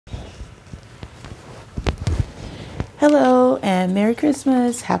Hello and Merry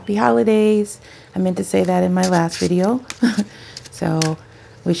Christmas, Happy Holidays. I meant to say that in my last video. So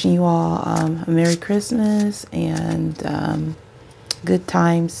wishing you all a Merry Christmas and good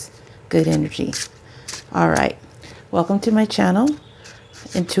times, good energy. All right, welcome to my channel,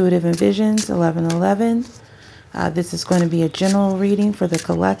 Intuitive Envisions 1111. This is going to be a general reading for the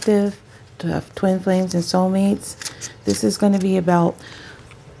collective of twin flames and soulmates. This is going to be about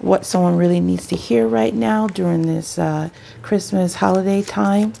what someone really needs to hear right now during this Christmas holiday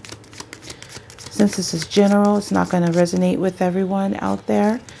time. Since this is general, it's not going to resonate with everyone out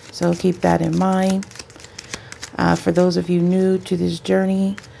there, so keep that in mind. For those of you new to this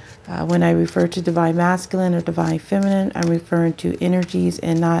journey, when I refer to divine masculine or divine feminine, I'm referring to energies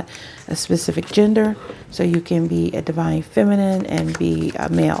and not a specific gender. So you can be a divine feminine and be a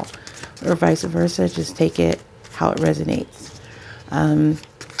male, or vice versa. Just take it how it resonates.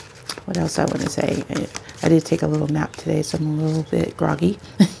 What else I want to say? I did take a little nap today, so I'm a little bit groggy.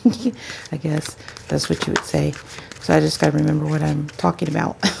 I guess that's what you would say. So I just got to remember what I'm talking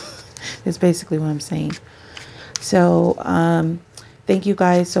about. It's basically what I'm saying. So thank you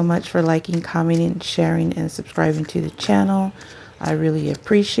guys so much for liking, commenting, sharing, and subscribing to the channel. I really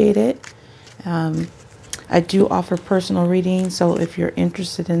appreciate it. I do offer personal readings, so if you're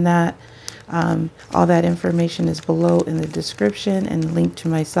interested in that, all that information is below in the description, and the link to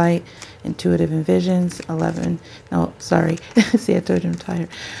my site, Intuitive Envisions 11. No, sorry. See, I told you I'm tired.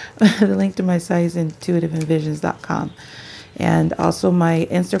 The link to my site is intuitiveenvisions.com. And also my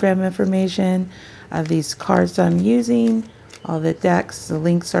Instagram information, these cards I'm using, all the decks, the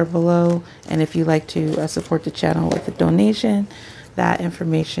links are below. And if you'd like to support the channel with a donation, that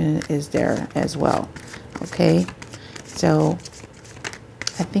information is there as well. Okay, so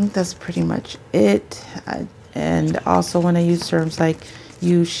I think that's pretty much it. And also when I use terms like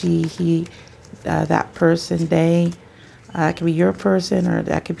you, she, he, that person, they, that could be your person or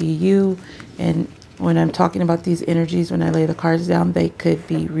that could be you. And when I'm talking about these energies, when I lay the cards down, they could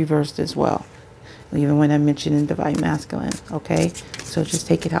be reversed as well. Even when I'm mentioning divine masculine. Okay, so just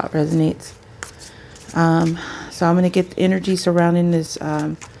take it how it resonates. So I'm going to get the energy surrounding this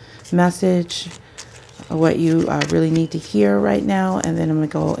message, what you really need to hear right now, and then I'm going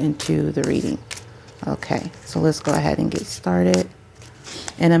to go into the reading. Okay, so let's go ahead and get started.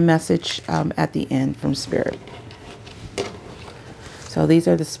 And a message at the end from Spirit. So these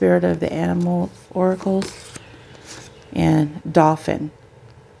are the Spirit of the Animal Oracles. And Dolphin,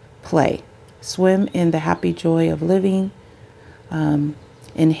 play. Swim in the happy joy of living.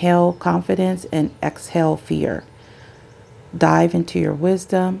 Inhale confidence and exhale fear. Dive into your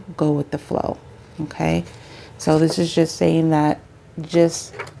wisdom. Go with the flow. Okay, so this is just saying that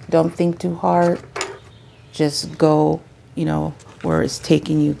just don't think too hard. Just go, you know, where it's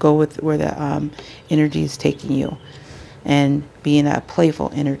taking you. Go with where the energy is taking you. And being a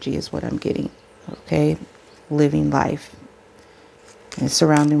playful energy is what I'm getting. Okay, living life. And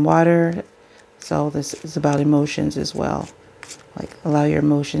surrounding water. So this is about emotions as well. Like allow your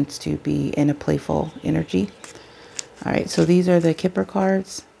emotions to be in a playful energy. All right, so these are the Kipper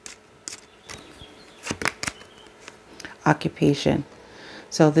cards. Occupation.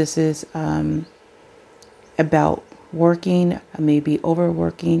 So this is about working, maybe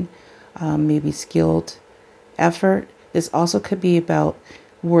overworking, maybe skilled effort. This also could be about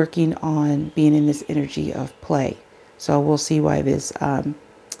working on being in this energy of play. So we'll see why this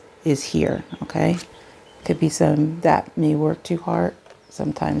is here. Okay, could be some that may work too hard.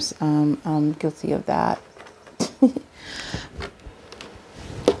 Sometimes I'm guilty of that.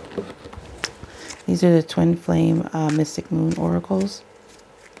 These are the Twin Flame Mystic Moon Oracles.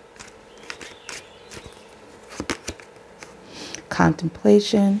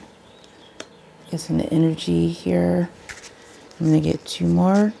 Contemplation is an energy here. I'm going to get 2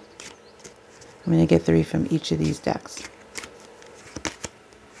 more. I'm going to get 3 from each of these decks.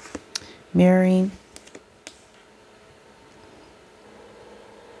 Mirroring.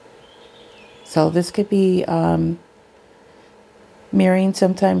 So this could be mirroring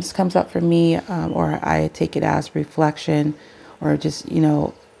sometimes comes up for me, or I take it as reflection, or just, you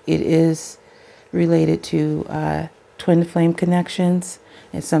know, it is related to twin flame connections.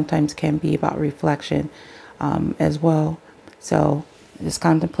 It sometimes can be about reflection as well. So this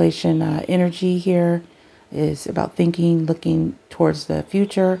contemplation energy here is about thinking, looking towards the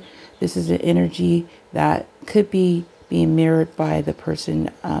future. This is an energy that could be being mirrored by the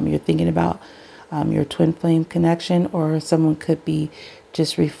person you're thinking about, your twin flame connection, or someone could be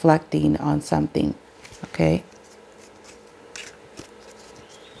just reflecting on something. Okay.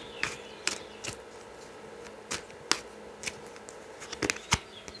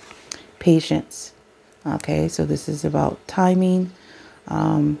 Patience. Okay, so this is about timing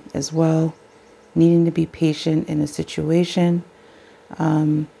as well. Needing to be patient in a situation.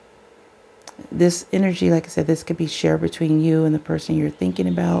 This energy, like I said, this could be shared between you and the person you're thinking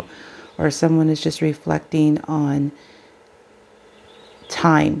about, or someone is just reflecting on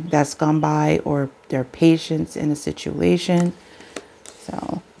time that's gone by or their patience in a situation.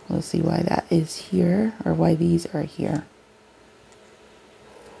 So we'll see why that is here, or why these are here.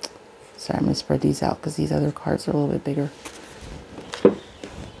 Sorry, I'm going to spread these out because these other cards are a little bit bigger.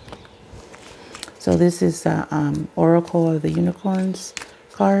 So this is the Oracle of the Unicorns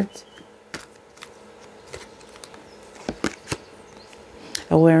cards.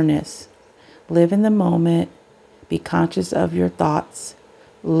 Awareness. Live in the moment. Be conscious of your thoughts.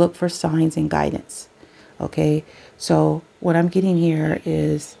 Look for signs and guidance. Okay, so what I'm getting here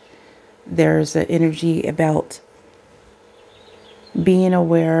is there's an energy about being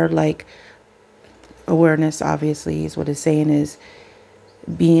aware, like awareness obviously is what it's saying, is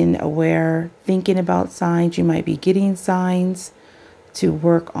being aware, thinking about signs. You might be getting signs to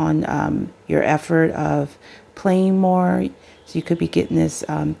work on your effort of playing more. So you could be getting this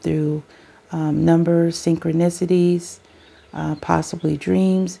through numbers, synchronicities, possibly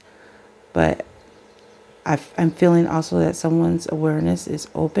dreams. But I'm feeling also that someone's awareness is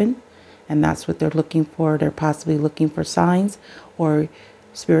open, and that's what they're looking for. They're possibly looking for signs, or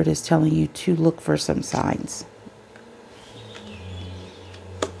Spirit is telling you to look for some signs.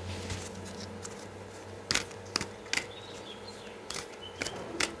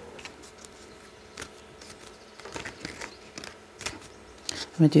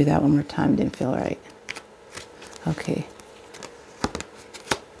 I'm going to do that one more time. Didn't feel right. Okay.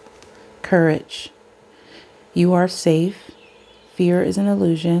 Courage. You are safe. Fear is an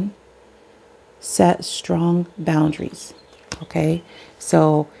illusion. Set strong boundaries. Okay.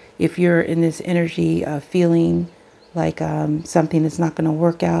 So if you're in this energy of feeling like something is not going to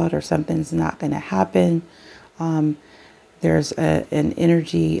work out, or something's not going to happen, there's an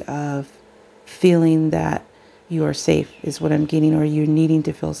energy of feeling that you are safe is what I'm getting, or you're needing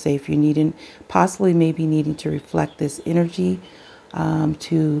to feel safe. You needing, possibly maybe needing to reflect this energy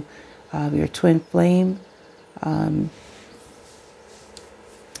to your twin flame,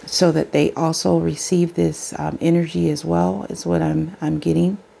 so that they also receive this energy as well, is what I'm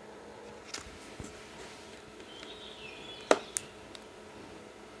getting.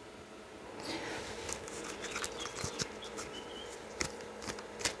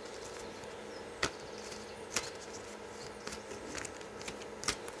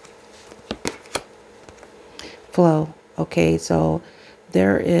 Flow. Okay, so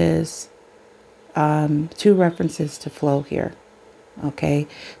there is two references to flow here. Okay,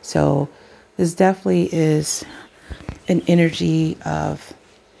 so this definitely is an energy of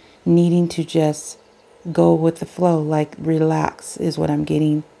needing to just go with the flow, like relax is what I'm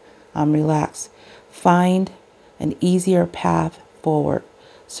getting. Relax. Find an easier path forward.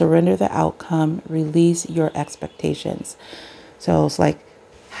 Surrender the outcome. Release your expectations. So it's like,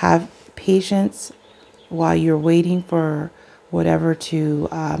 have patience while you're waiting for whatever to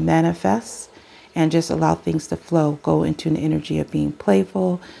manifest, and just allow things to flow. Go into an energy of being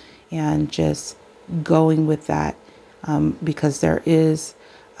playful and just going with that, because there is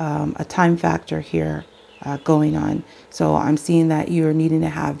a time factor here going on. So I'm seeing that you're needing to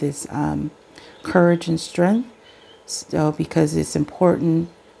have this courage and strength, so because it's important,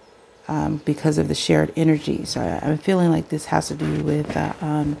 because of the shared energy. So I'm feeling like this has to do with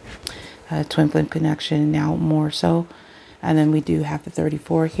twin flame connection now more so. And then we do have the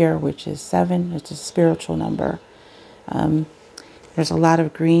 34 here, which is 7. It's a spiritual number. There's a lot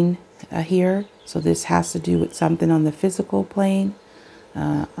of green here. So this has to do with something on the physical plane,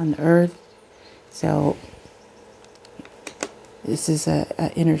 on the earth. So this is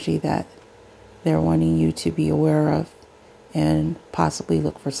a energy that they're wanting you to be aware of and possibly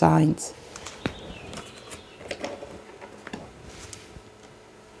look for signs.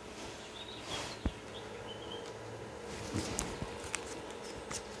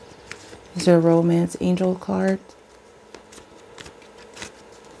 Is there a romance angel card?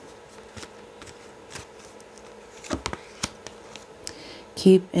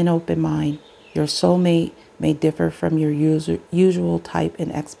 Keep an open mind. Your soulmate may differ from your usual type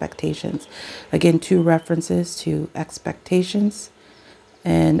and expectations. Again, two references to expectations,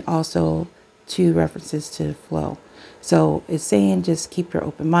 and also two references to flow. So it's saying just keep your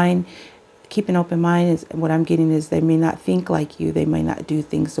open mind. Keep an open mind is what I'm getting, is they may not think like you. They may not do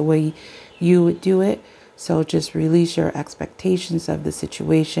things the way you would do it. So just release your expectations of the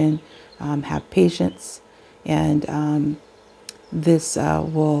situation. Have patience, and this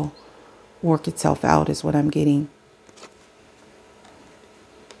will work itself out is what I'm getting.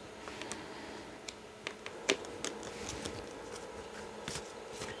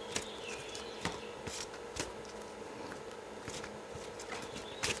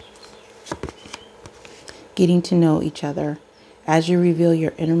 Getting to know each other. As you reveal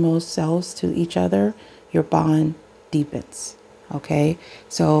your innermost selves to each other, your bond deepens. Okay,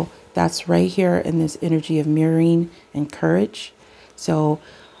 so that's right here in this energy of mirroring and courage. So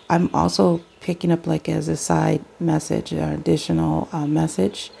I'm also picking up, like, as a side message, an additional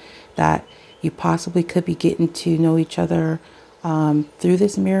message, that you possibly could be getting to know each other through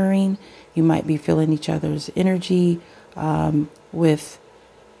this mirroring. You might be feeling each other's energy with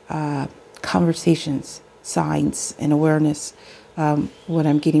conversations, signs, and awareness. What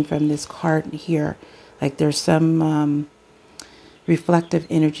I'm getting from this card here, like there's some reflective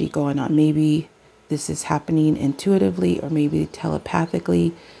energy going on. Maybe this is happening intuitively, or maybe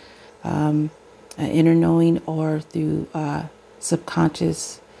telepathically, inner knowing, or through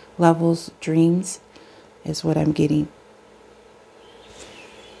subconscious levels, dreams, is what I'm getting.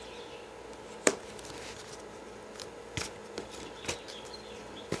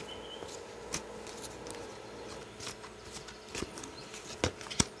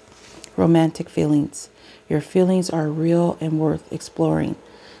 Romantic feelings. Your feelings are real and worth exploring.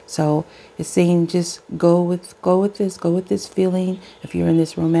 So it's saying just go with this feeling. If you're in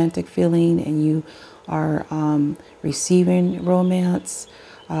this romantic feeling and you are receiving romance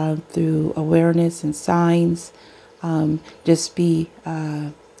through awareness and signs, just be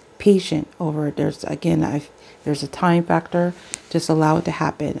patient over it. There's a time factor. Just allow it to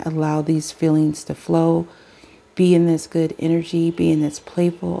happen. Allow these feelings to flow. Be in this good energy. Be in this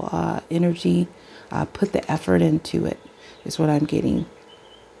playful energy. Put the effort into it, is what I'm getting.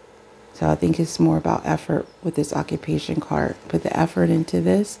 So I think it's more about effort with this occupation card. Put the effort into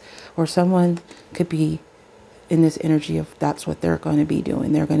this, or someone could be in this energy of that's what they're going to be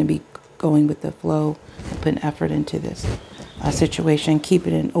doing. They're going to be going with the flow and putting effort into this situation.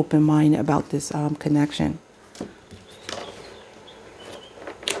 Keeping an open mind about this connection.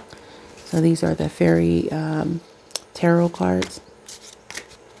 So these are the fairy tarot cards.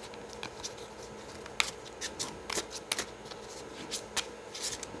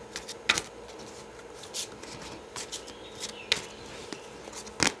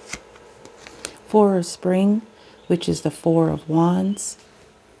 Four of Spring, which is the Four of Wands.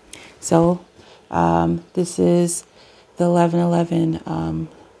 So this is the 1111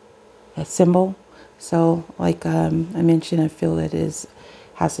 symbol. So like I mentioned, I feel that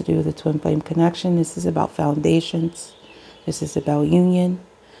has to do with the twin flame connection. This is about foundations. This is about union,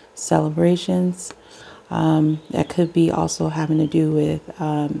 celebrations. That could be also having to do with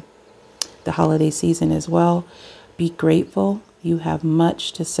the holiday season as well. Be grateful. You have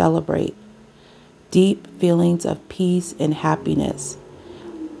much to celebrate. Deep feelings of peace and happiness.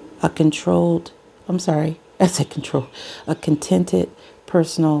 A contented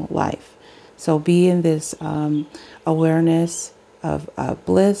personal life. So be in this awareness of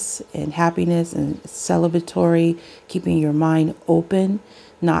bliss and happiness and celebratory, keeping your mind open,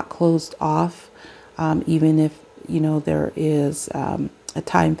 not closed off, even if, you know, there is a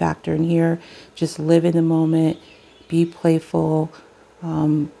time factor in here. Just live in the moment, be playful,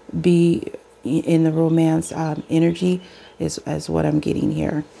 be in the romance energy is what I'm getting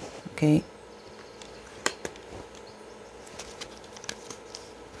here. Okay.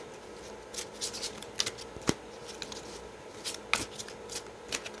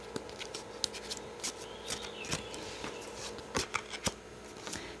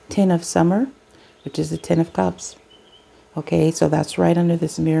 Ten of Summer, which is the Ten of Cups. Okay, so that's right under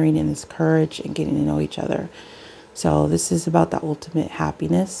this mirroring and this courage and getting to know each other. So this is about the ultimate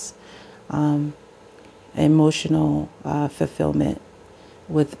happiness, emotional fulfillment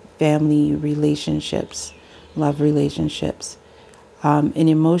with family relationships, love relationships, an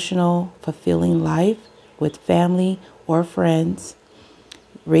emotional fulfilling life with family or friends,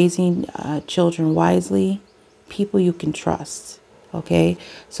 raising children wisely, people you can trust. Okay,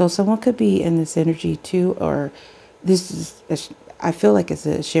 so someone could be in this energy too, or this is, I feel like it's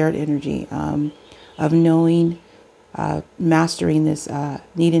a shared energy of knowing, mastering this,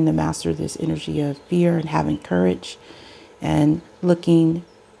 needing to master this energy of fear and having courage and looking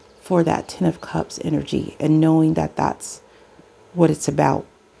for that Ten of Cups energy and knowing that that's what it's about.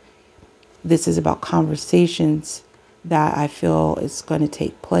 This is about conversations that I feel is going to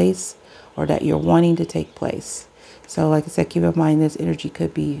take place or that you're wanting to take place. So like I said, keep in mind this energy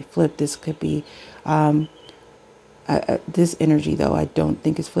could be flipped. This could be, this energy though, I don't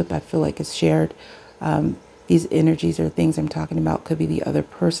think it's flipped. I feel like it's shared. these energies or things I'm talking about could be the other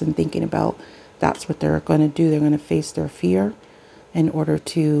person thinking about that's what they're going to do. They're going to face their fear in order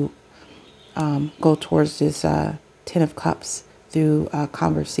to go towards this Ten of Cups through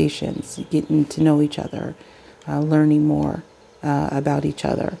conversations, getting to know each other, learning more about each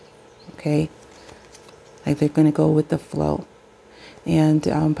other. Okay, like they're going to go with the flow, and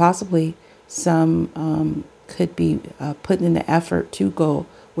possibly some could be putting in the effort to go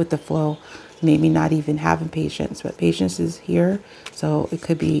with the flow. Maybe not even having patience, but patience is here, so it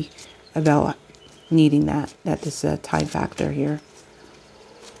could be about needing that. That is a time factor here.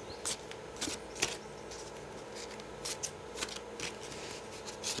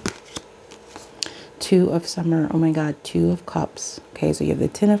 Two of Summer. Oh my God, Two of Cups. Okay, so you have the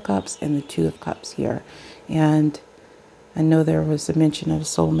Ten of Cups and the Two of Cups here. And I know there was a mention of a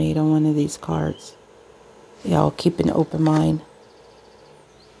soulmate on one of these cards. Yeah, I'll keep an open mind.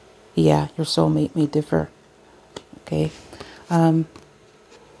 Yeah, your soulmate may differ. Okay.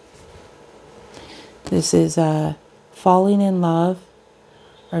 This is falling in love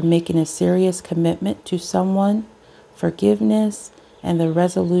or making a serious commitment to someone, forgiveness, and the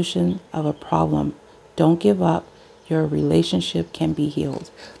resolution of a problem. Don't give up. Your relationship can be healed.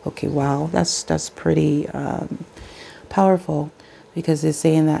 Okay, wow, that's pretty powerful, because it's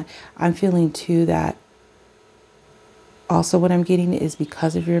saying that I'm feeling too that also what I'm getting is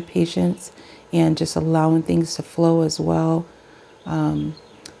because of your patience and just allowing things to flow as well,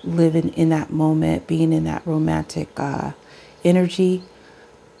 living in that moment, being in that romantic energy.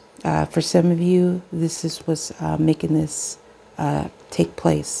 For some of you, this is what's making this take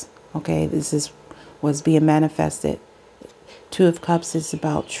place. Okay, this was being manifested. Two of Cups is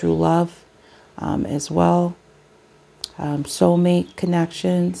about true love as well. Soulmate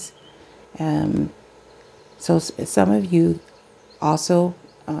connections. So some of you also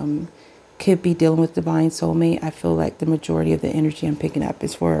could be dealing with divine soulmate. I feel like the majority of the energy I'm picking up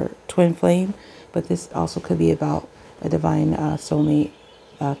is for twin flame, but this also could be about a divine soulmate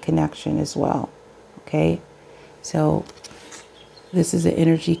connection as well. Okay, so this is the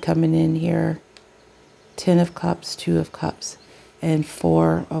energy coming in here. Ten of Cups, Two of Cups, and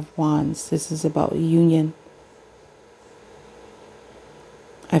Four of Wands. This is about union.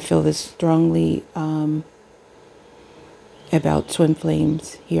 I feel this strongly about twin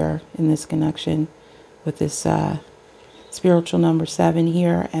flames here in this connection with this spiritual number 7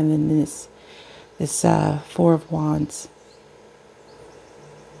 here, and then this Four of Wands.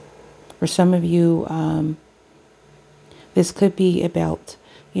 For some of you, this could be about,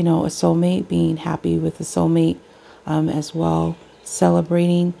 you know, a soulmate, being happy with a soulmate as well,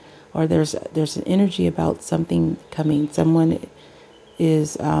 celebrating, or there's an energy about something coming. Someone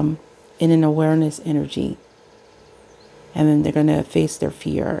is in an awareness energy, and then they're going to face their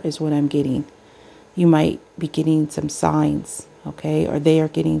fear is what I'm getting. You might be getting some signs, okay, or they are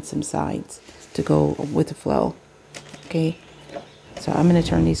getting some signs to go with the flow. Okay, so I'm going to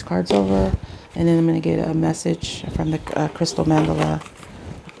turn these cards over, and then I'm going to get a message from the crystal mandala.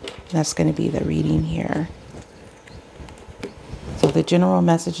 That's going to be the reading here. So the general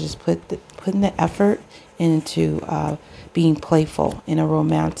message is putting the effort into being playful in a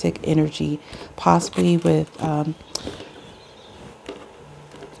romantic energy, possibly with a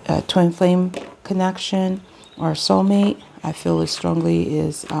twin flame connection or soulmate. I feel as strongly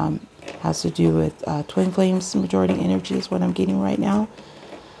is has to do with twin flames. Majority energy is what I'm getting right now.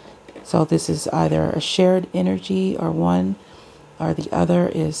 So this is either a shared energy, or one or the other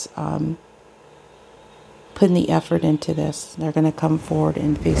is putting the effort into this. They're going to come forward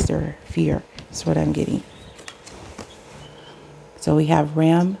and face their fear. That's what I'm getting. So we have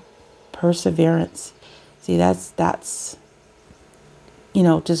Ram, perseverance. See, that's you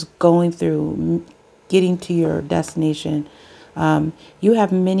know, just going through, getting to your destination. You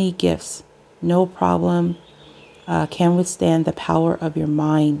have many gifts. No problem can withstand the power of your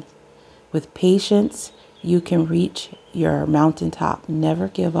mind. With patience, you can reach your mountaintop. Never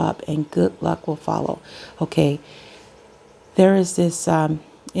give up, and good luck will follow. Okay, there is this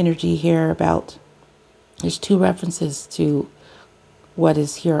energy here about, there's two references to what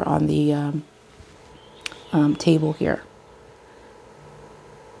is here on the table here.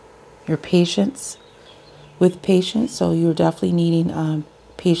 Your patience, with patience, so you're definitely needing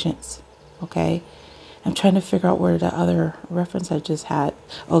patience, okay? I'm trying to figure out where the other reference I just had.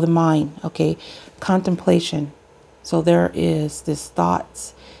 Oh, the mind, okay? Contemplation. So there is this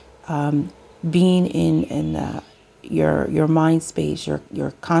thoughts, being in your mind space.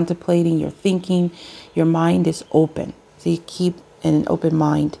 You're contemplating, you're thinking, your mind is open. So you keep in an open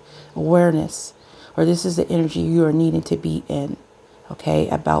mind, awareness, or this is the energy you are needing to be in. okay,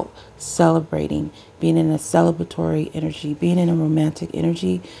 about celebrating, being in a celebratory energy, being in a romantic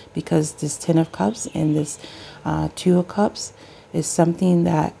energy, because this 10 of Cups and this 2 of Cups is something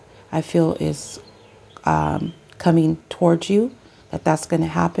that I feel is coming towards you, that's going to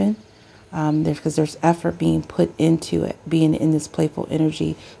happen. Because there's effort being put into it, being in this playful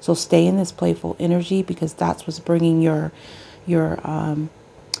energy. So stay in this playful energy, because that's what's bringing your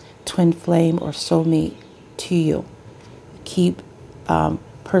twin flame or soulmate to you. Keep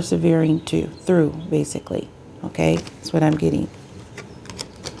persevering through, basically. Okay, that's what I'm getting.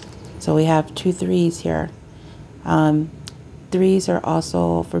 So we have 2 3s here. 3s are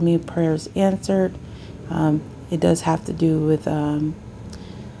also, for me, prayers answered. It does have to do with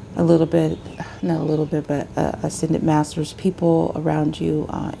a little bit, not a little bit, but ascended masters, people around you,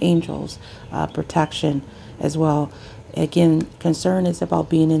 angels, protection as well. Again, concern is about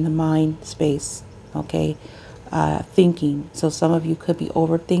being in the mind space, okay? Thinking. So some of you could be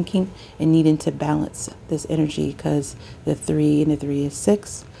overthinking and needing to balance this energy, because the 3 and the 3 is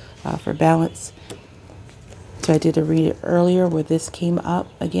 6 for balance. So I did a read earlier where this came up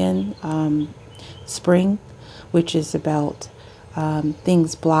again, spring, which is about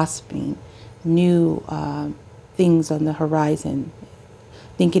things blossoming, new things on the horizon,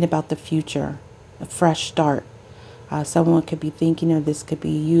 thinking about the future, a fresh start. Someone could be thinking, or this could be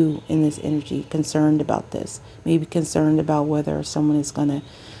you in this energy, concerned about this. Maybe concerned about whether someone is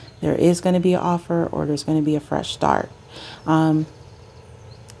there is going to be an offer, or there's going to be a fresh start.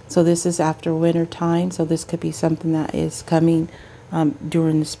 So this is after winter time. So this could be something that is coming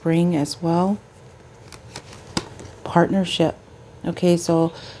during the spring as well. Partnership. Okay,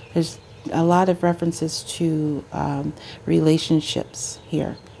 so there's a lot of references to relationships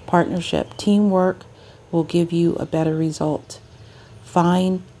here. Partnership, teamwork will give you a better result.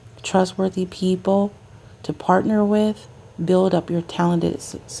 Find trustworthy people to partner with. Build up your talented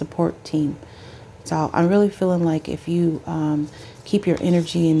support team. So I'm really feeling like if you keep your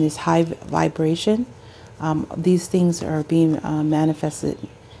energy in this high vibration, these things are being manifested,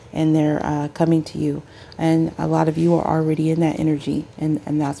 and they're coming to you. And a lot of you are already in that energy, and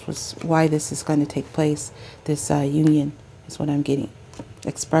that's why this is going to take place. This union is what I'm getting.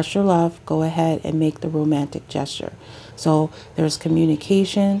 Express your love. Go ahead and make the romantic gesture. So there's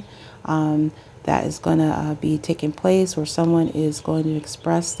communication that is going to be taking place, where someone is going to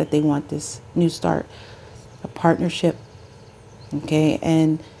express that they want this new start, a partnership. Okay,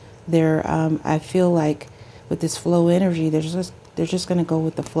 and they're I feel like with this flow energy, they're just going to go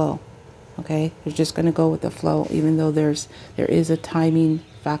with the flow. Okay, they're just going to go with the flow, even though there is a timing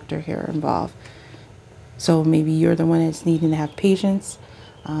factor here involved. So maybe you're the one that's needing to have patience.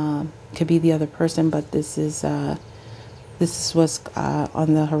 Could be the other person, but this is what's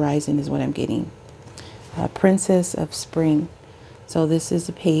on the horizon, is what I'm getting. Princess of Spring. So this is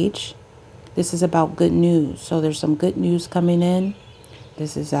a page. This is about good news. So there's some good news coming in.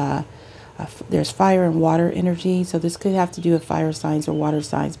 This is there's fire and water energy. So this could have to do with fire signs or water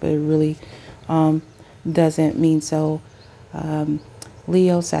signs, but it really doesn't mean so.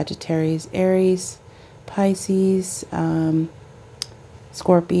 Leo, Sagittarius, Aries, Pisces,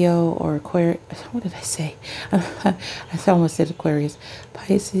 Scorpio, or Aquarius. What did I say? I almost said Aquarius.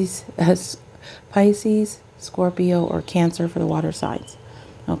 Pisces, Scorpio, or Cancer for the water signs.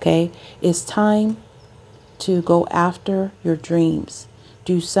 Okay, it's time to go after your dreams.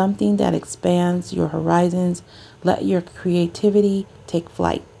 Do something that expands your horizons. Let your creativity take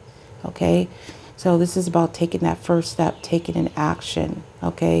flight. Okay, so this is about taking that first step, taking an action.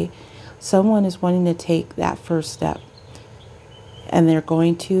 Okay, someone is wanting to take that first step, and they're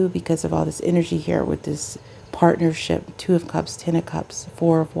going to, because of all this energy here with this partnership. 2 of Cups, 10 of Cups,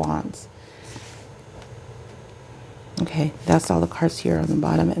 4 of Wands. Okay, that's all the cards here on the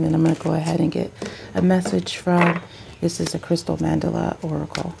bottom. And then I'm going to go ahead and get a message from, this is a Crystal Mandala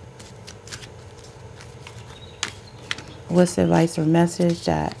Oracle. What's the advice or message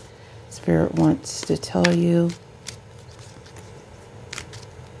that Spirit wants to tell you?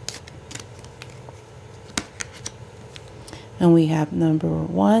 And we have number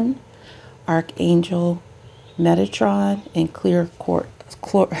 1, Archangel Metatron, and clear quartz.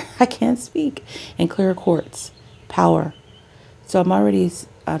 I can't speak. And clear quartz. Power. So I'm already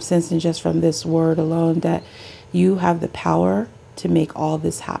sensing just from this word alone that you have the power to make all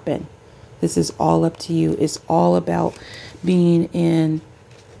this happen. This is all up to you. It's all about being in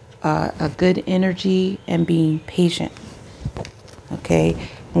a good energy and being patient. Okay.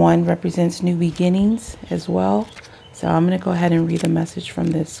 1 represents new beginnings as well. So I'm going to go ahead and read the message from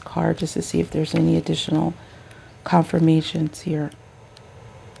this card just to see if there's any additional confirmations here.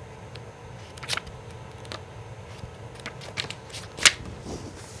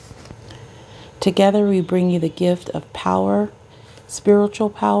 Together we bring you the gift of power, spiritual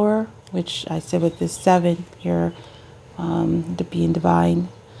power, which I said with this 7 here, to being divine.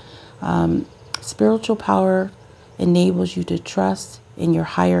 Spiritual power enables you to trust in your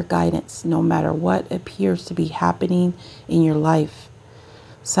higher guidance, no matter what appears to be happening in your life.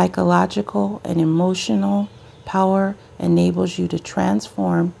 Psychological and emotional power enables you to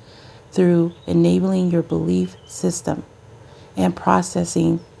transform through enabling your belief system and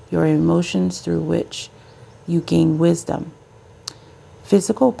processing your emotions, through which you gain wisdom.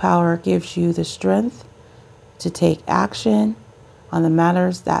 Physical power gives you the strength to take action on the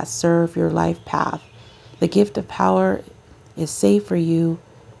matters that serve your life path. The gift of power is safe for you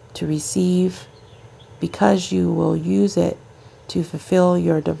to receive because you will use it to fulfill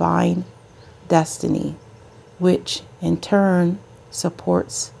your divine destiny, which in turn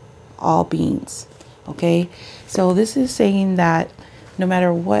supports all beings. Okay, so this is saying that no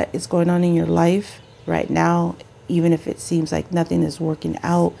matter what is going on in your life right now, even if it seems like nothing is working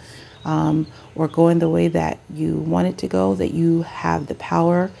out or going the way that you want it to go, that you have the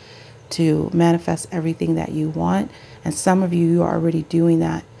power to manifest everything that you want. And some of you are already doing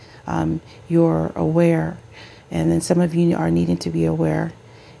that. You're aware, and then some of you are needing to be aware.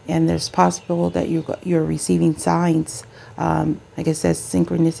 And there's possible that you're receiving signs, like it says,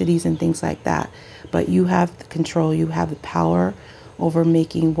 synchronicities and things like that. But you have the control, you have the power over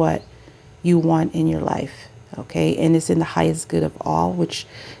making what you want in your life. Okay, and it's in the highest good of all, which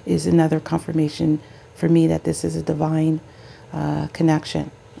is another confirmation for me that this is a divine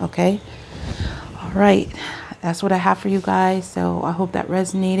connection. Okay, all right, that's what I have for you guys. So I hope that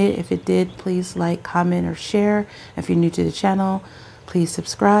resonated. If it did, please like, comment, or share. If you're new to the channel, please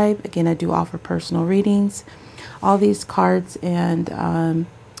subscribe. Again, I do offer personal readings. All these cards and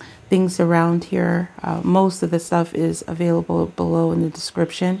things around here, most of the stuff is available below in the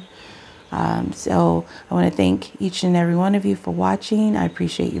description. So I want to thank each and every one of you for watching. I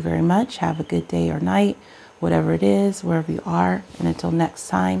appreciate you very much. Have a good day or night, whatever it is, wherever you are. And until next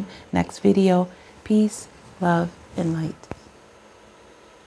time, next video, peace, love, and light.